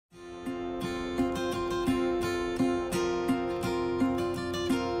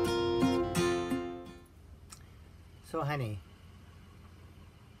So, honey,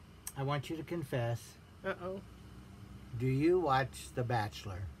 I want you to confess. Uh-oh. Do you watch The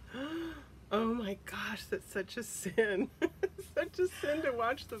Bachelor? Oh my gosh, that's such a sin. Such a sin to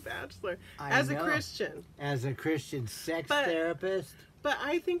watch The Bachelor. I As know. a Christian. As a Christian sex But- therapist? But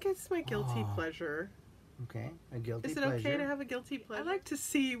I think it's my guilty Oh. pleasure. Okay, a guilty Is it pleasure. okay to have a guilty pleasure? I like to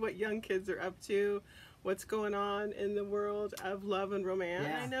see what young kids are up to, what's going on in the world of love and romance.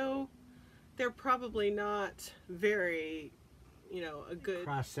 Yeah. I know they're probably not very, a good...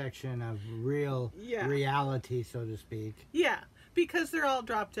 cross-section of real Yeah. reality, so to speak. Yeah, because they're all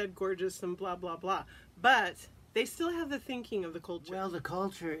drop dead gorgeous and blah, blah, blah. But they still have the thinking of the culture. Well, the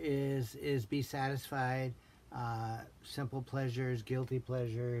culture is be satisfied, simple pleasures, guilty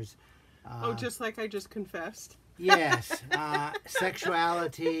pleasures. Just like I just confessed. Yes,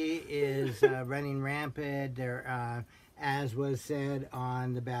 sexuality is running rampant. There, as was said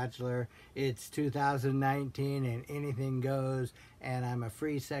on The Bachelor, it's 2019 and anything goes, and I'm a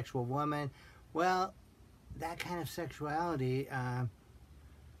free sexual woman. Well, that kind of sexuality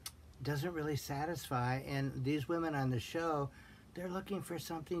doesn't really satisfy, and these women on the show, they're looking for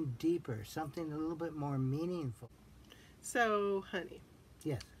something deeper, something a little bit more meaningful. So, honey.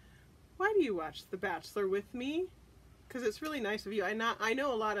 Yes. Why do you watch The Bachelor with me? Because it's really nice of you. I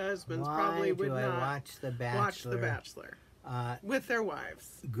know a lot of husbands probably would Why do I not watch The Bachelor? watch The Bachelor with their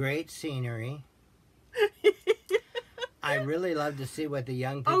wives. Great scenery. I really love to see what the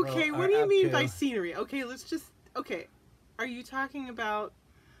young people Okay, are what do you up mean to. by scenery? Okay, are you talking about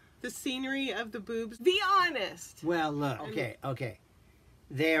the scenery of the boobs? Be honest. Well, look, okay.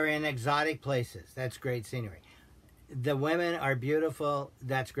 They are in exotic places. That's great scenery. The women are beautiful.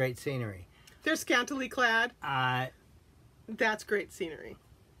 That's great scenery. They're scantily clad. That's great scenery.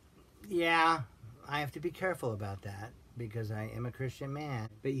 Yeah, I have to be careful about that because I am a Christian man.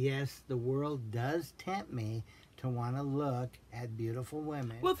 But yes, the world does tempt me to want to look at beautiful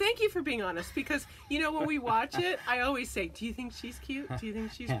women. Well, thank you for being honest, because when we watch it, I always say, "Do you think she's cute? Do you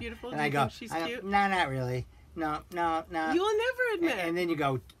think she's beautiful? Do you think she's cute?" No, not really. No. You'll never admit. And then you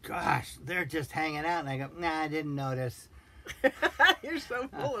go, gosh, they're just hanging out. And I go, nah, I didn't notice. You're so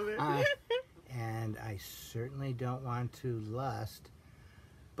full of it. And I certainly don't want to lust,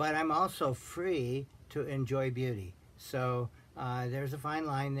 but I'm also free to enjoy beauty. So there's a fine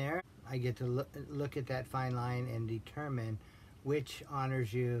line there. I get to look at that fine line and determine which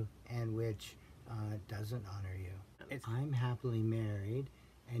honors you and which doesn't honor you. I'm happily married,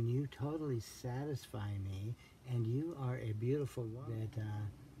 and you totally satisfy me, and you are a beautiful woman. That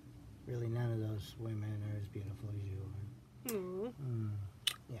really none of those women are as beautiful as you are.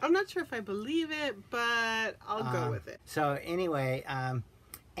 Yeah. I'm not sure if I believe it, but I'll go with it. So anyway,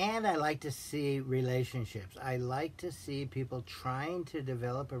 and I like to see relationships. I like to see people trying to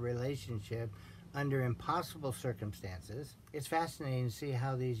develop a relationship under impossible circumstances. It's fascinating to see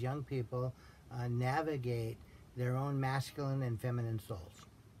how these young people navigate their own masculine and feminine souls.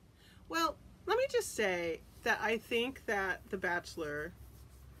 Well, let me just say that I think that The Bachelor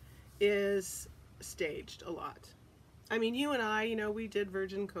is staged a lot. I mean, you and I, we did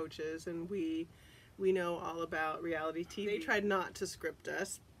Virgin Coaches, and we know all about reality TV. They tried not to script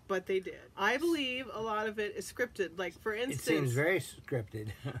us, but they did. I believe a lot of it is scripted. Like, for instance... It seems very scripted.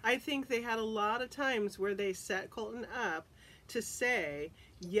 I think they had a lot of times where they set Colton up to say,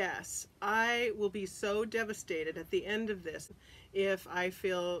 yes, I will be so devastated at the end of this if I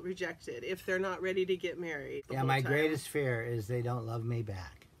feel rejected, if they're not ready to get married. Yeah, my greatest fear is they don't love me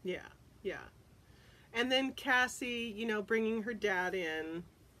back. Yeah. And then Cassie, bringing her dad in,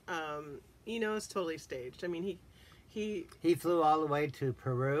 is totally staged. I mean, he flew all the way to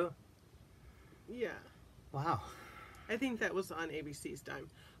Peru? Yeah. Wow. I think that was on ABC's dime.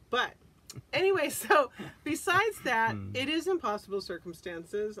 But anyway, so besides that, it is impossible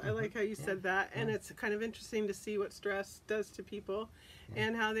circumstances. I like how you said that. And it's kind of interesting to see what stress does to people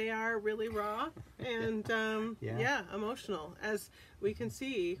and how they are really raw and, emotional, as we can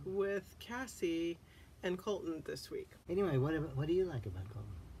see with Cassie and Colton this week. Anyway, what do you like about Colton?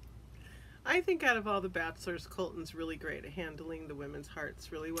 I think out of all the bachelors, Colton's really great at handling the women's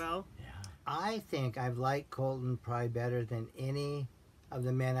hearts really well. Yeah. I think I've liked Colton probably better than any of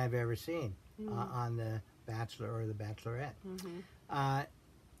the men I've ever seen on The Bachelor or The Bachelorette.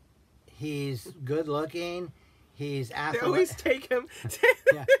 He's good looking. He's athletic. They always take him.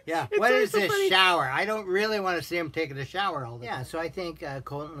 Yeah. What is this shower? I don't really want to see him taking a shower all the time. Yeah, so I think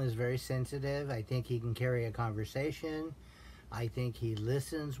Colton is very sensitive. I think he can carry a conversation. I think he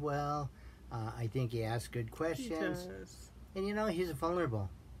listens well. I think he asks good questions. He does. And he's vulnerable.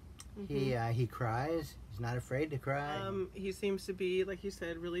 He cries. He's not afraid to cry. He seems to be, like you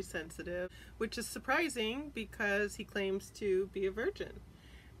said, really sensitive, which is surprising because he claims to be a virgin.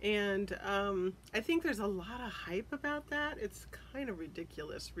 And I think there's a lot of hype about that. It's kind of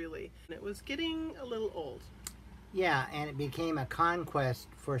ridiculous, really. And it was getting a little old. Yeah, and it became a conquest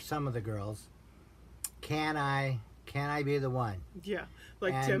for some of the girls. Can I be the one? Yeah,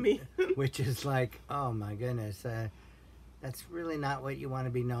 like Demi. Which is like, oh my goodness, that's really not what you want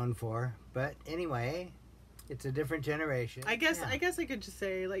to be known for. But anyway, it's a different generation. I guess I could just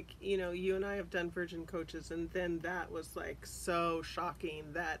say, like, you know, you and I have done virgin coaches, and then that was like so shocking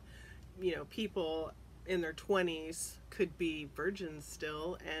that, you know, people in their 20s could be virgins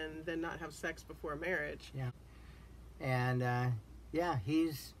still and then not have sex before marriage. Yeah. And yeah,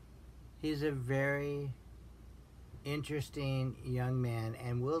 he's a very interesting young man,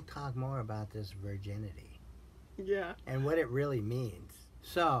 and we'll talk more about this virginity. Yeah. And what it really means.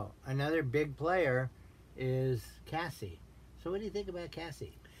 So, another big player is Cassie. So what do you think about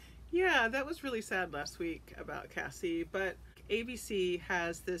Cassie? Yeah, that was really sad last week about Cassie, but ABC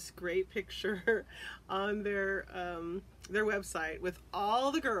has this great picture on their website with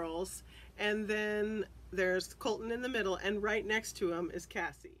all the girls, and then there's Colton in the middle, and right next to him is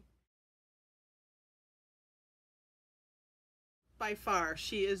Cassie. By far,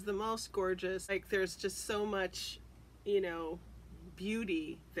 she is the most gorgeous. Like, there's just so much, you know,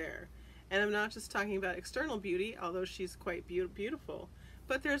 beauty there. And I'm not just talking about external beauty, although she's quite beautiful,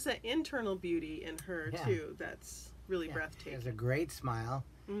 but there's an internal beauty in her too that's really breathtaking. She has a great smile.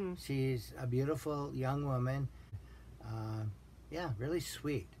 She's a beautiful young woman. Yeah, really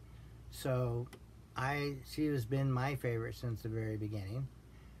sweet. So she has been my favorite since the very beginning.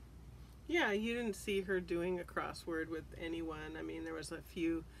 Yeah, you didn't see her doing a crossword with anyone. I mean, there was a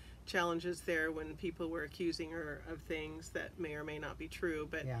few challenges there when people were accusing her of things that may or may not be true,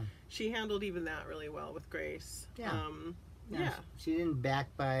 but she handled even that really well with grace. Yeah. She didn't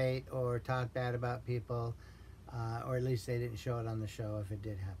backbite or talk bad about people, or at least they didn't show it on the show if it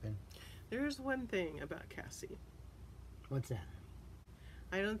did happen. There's one thing about Cassie. What's that?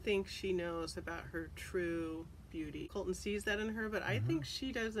 I don't think she knows about her true beauty. Colton sees that in her, but I think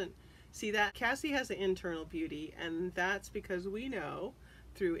she doesn't see that. Cassie has an internal beauty, and that's because we know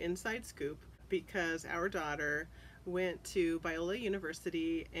through Inside Scoop, because our daughter went to Biola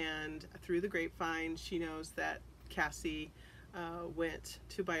University, and through the grapevine she knows that Cassie went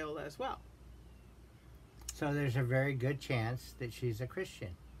to Biola as well. So there's a very good chance that she's a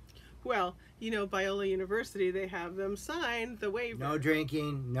Christian. Well, you know, Biola University, they have them sign the waiver. No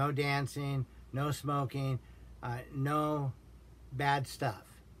drinking, no dancing, no smoking, no bad stuff.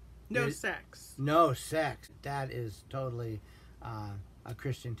 No sex. No sex. That is totally a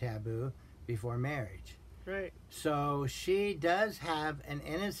Christian taboo before marriage. Right. So she does have an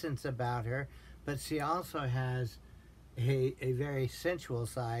innocence about her, but she also has a very sensual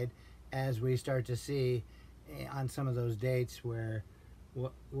side, as we start to see on some of those dates where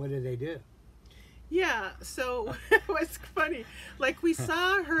what do they do? Yeah, so what's funny, like, we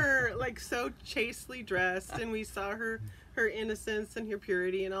saw her like so chastely dressed, and we saw her innocence and her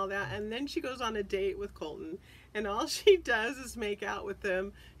purity and all that, and then she goes on a date with Colton, and all she does is make out with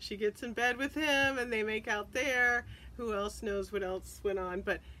him. She gets in bed with him, and they make out there. Who else knows what else went on?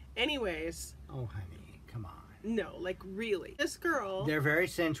 But anyways. Oh, honey, come on. No, like, really. This girl. They're very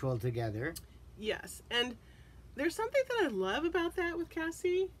sensual together. Yes, and there's something that I love about that with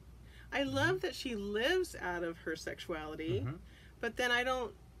Cassie. I love that she lives out of her sexuality, but then I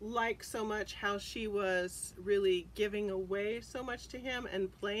don't like so much how she was really giving away so much to him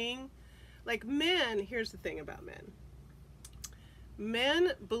and playing. Like, men, here's the thing about men.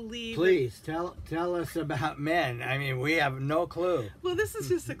 Men believe... Please, tell us about men. I mean, we have no clue. Well, this is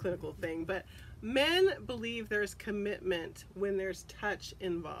just a clinical thing, but men believe there's commitment when there's touch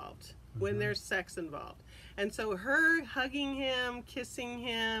involved, when there's sex involved. And so her hugging him, kissing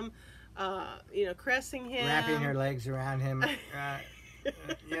him, you know, caressing him, wrapping her legs around him,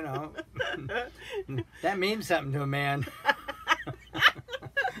 you know, that means something to a man.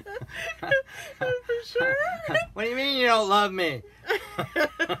 For sure. What do you mean you don't love me?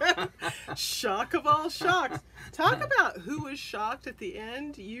 Shock of all shocks. Talk about who was shocked at the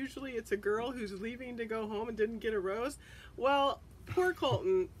end. Usually it's a girl who's leaving to go home and didn't get a rose. Well, poor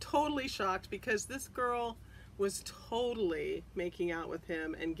Colton, totally shocked, because this girl was totally making out with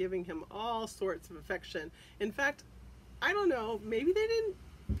him and giving him all sorts of affection. In fact, I don't know, maybe they didn't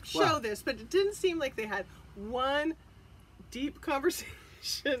show this, but it didn't seem like they had one deep conversation.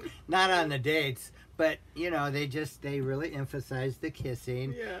 Not on the dates, but, you know, they really emphasized the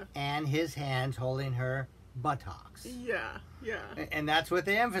kissing and his hands holding her buttocks. Yeah, yeah. And that's what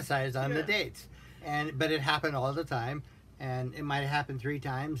they emphasized on the Yeah. dates. But it happened all the time, and it might have happened 3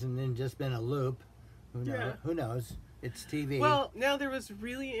 times and then just been a loop. Who knows? Yeah. Who knows? It's TV. Well, now there was a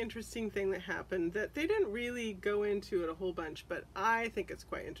really interesting thing that happened that they didn't really go into it a whole bunch, but I think it's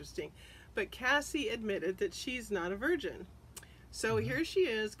quite interesting. But Cassie admitted that she's not a virgin. So here she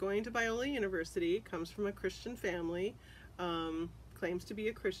is going to Biola University, comes from a Christian family, claims to be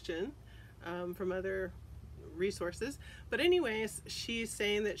a Christian from other resources. But anyways, she's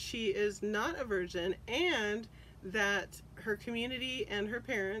saying that she is not a virgin and that her community and her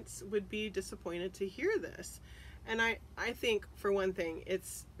parents would be disappointed to hear this. And I think, for one thing,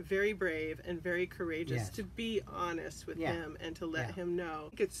 it's very brave and very courageous to be honest with him and to let him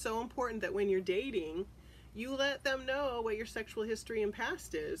know. It's so important that when you're dating, you let them know what your sexual history and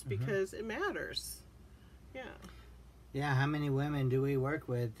past is, because it matters. Yeah. Yeah, how many women do we work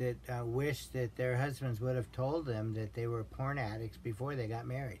with that wish that their husbands would have told them that they were porn addicts before they got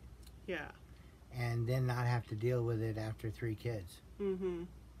married? Yeah. And then not have to deal with it after 3 kids.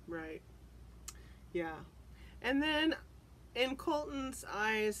 Right. Yeah. And then, in Colton's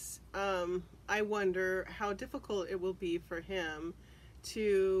eyes, I wonder how difficult it will be for him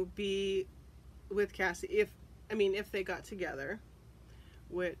to be with Cassie if they got together,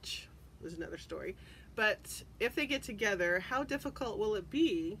 which is another story. But if they get together, how difficult will it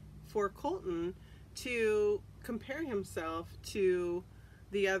be for Colton to compare himself to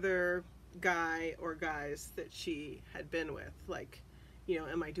the other guy or guys that she had been with? Like, you know,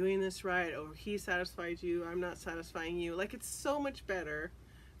 am I doing this right? Oh, he satisfied you, I'm not satisfying you. Like, it's so much better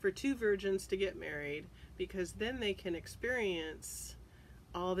for 2 virgins to get married, because then they can experience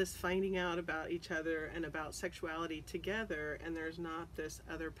all this finding out about each other and about sexuality together, and there's not this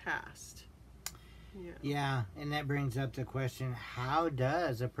other past. Yeah, and that brings up the question, how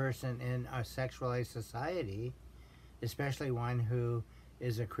does a person in a sexualized society, especially one who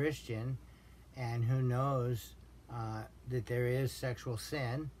is a Christian and who knows that there is sexual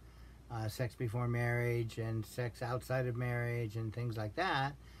sin, sex before marriage and sex outside of marriage and things like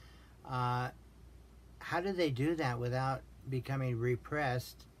that, how do they do that without becoming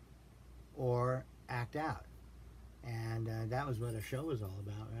repressed or act out? And that was what our show was all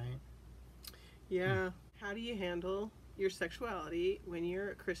about, right? Yeah. How do you handle your sexuality when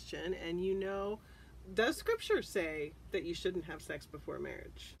you're a Christian and you know, does Scripture say that you shouldn't have sex before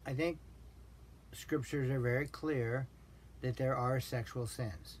marriage? I think scriptures are very clear that there are sexual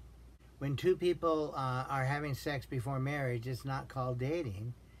sins. When 2 people are having sex before marriage, it's not called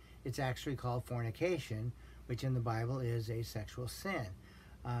dating. It's actually called fornication, which in the Bible is a sexual sin.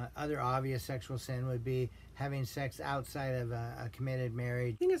 Other obvious sexual sin would be having sex outside of a committed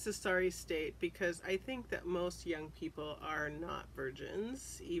marriage. I think it's a sorry state, because I think that most young people are not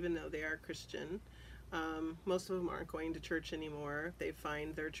virgins, even though they are Christian. Most of them aren't going to church anymore. They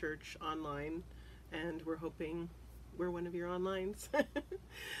find their church online, and we're hoping we're one of your onlines.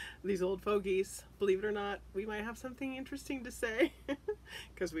 These old fogies, believe it or not, we might have something interesting to say,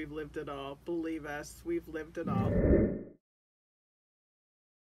 because we've lived it all. Believe us, we've lived it all.